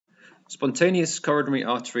Spontaneous coronary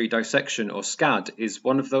artery dissection, or SCAD, is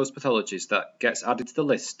one of those pathologies that gets added to the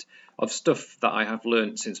list of stuff that I have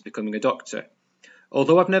learnt since becoming a doctor.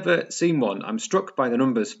 Although I've never seen one, I'm struck by the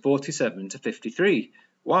numbers 47 to 53.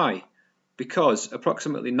 Why? Because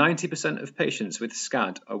approximately 90% of patients with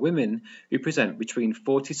SCAD are women who present between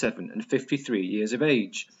 47 and 53 years of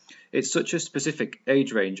age. It's such a specific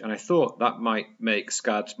age range, and I thought that might make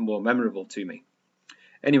SCAD more memorable to me.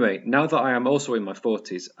 Anyway, now that I am also in my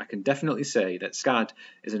 40s, I can definitely say that SCAD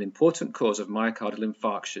is an important cause of myocardial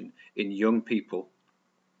infarction in young people.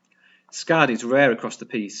 SCAD is rare across the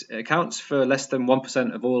piece. It accounts for less than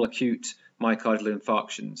 1% of all acute myocardial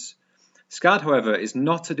infarctions. SCAD, however, is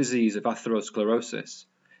not a disease of atherosclerosis.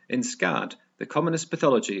 In SCAD, the commonest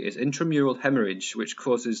pathology is intramural hemorrhage, which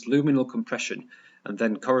causes luminal compression and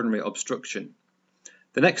then coronary obstruction.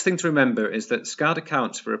 The next thing to remember is that SCAD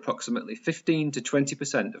accounts for approximately 15 to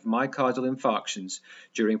 20% of myocardial infarctions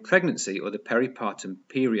during pregnancy or the peripartum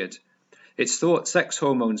period. It's thought sex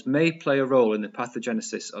hormones may play a role in the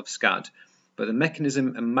pathogenesis of SCAD, but the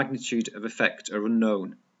mechanism and magnitude of effect are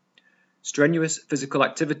unknown. Strenuous physical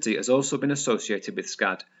activity has also been associated with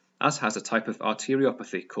SCAD, as has a type of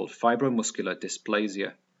arteriopathy called fibromuscular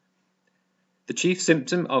dysplasia. The chief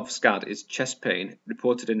symptom of SCAD is chest pain,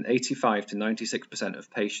 reported in 85 to 96% of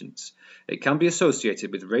patients. It can be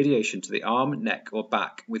associated with radiation to the arm, neck, or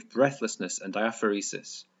back, with breathlessness and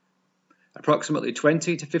diaphoresis. Approximately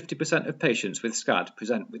 20 to 50% of patients with SCAD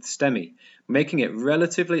present with STEMI, making it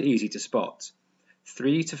relatively easy to spot.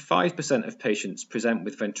 3 to 5% of patients present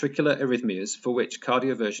with ventricular arrhythmias, for which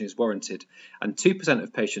cardioversion is warranted, and 2%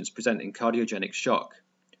 of patients present in cardiogenic shock.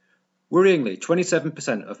 Worryingly,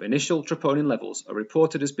 27% of initial troponin levels are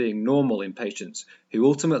reported as being normal in patients who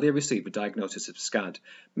ultimately receive a diagnosis of SCAD,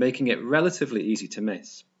 making it relatively easy to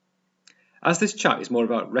miss. As this chat is more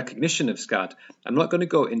about recognition of SCAD, I'm not going to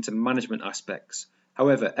go into management aspects.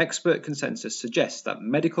 However, expert consensus suggests that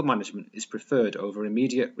medical management is preferred over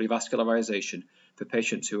immediate revascularization for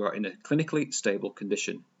patients who are in a clinically stable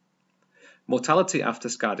condition. Mortality after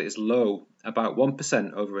SCAD is low, about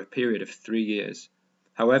 1% over a period of 3 years.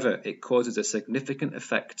 However, it causes a significant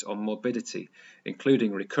effect on morbidity,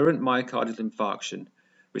 including recurrent myocardial infarction,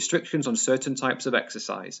 restrictions on certain types of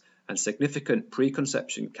exercise, and significant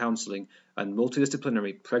preconception counseling and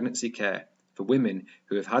multidisciplinary pregnancy care for women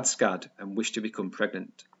who have had SCAD and wish to become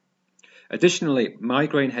pregnant. Additionally,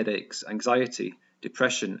 migraine headaches, anxiety,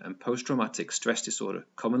 depression, and post-traumatic stress disorder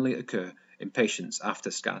commonly occur in patients after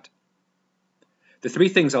SCAD. The 3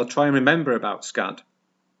 things I'll try and remember about SCAD: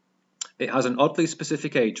 it has an oddly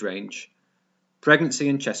specific age range, pregnancy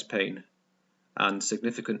and chest pain, and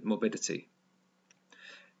significant morbidity.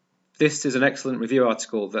 This is an excellent review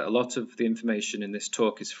article that a lot of the information in this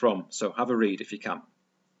talk is from, so have a read if you can.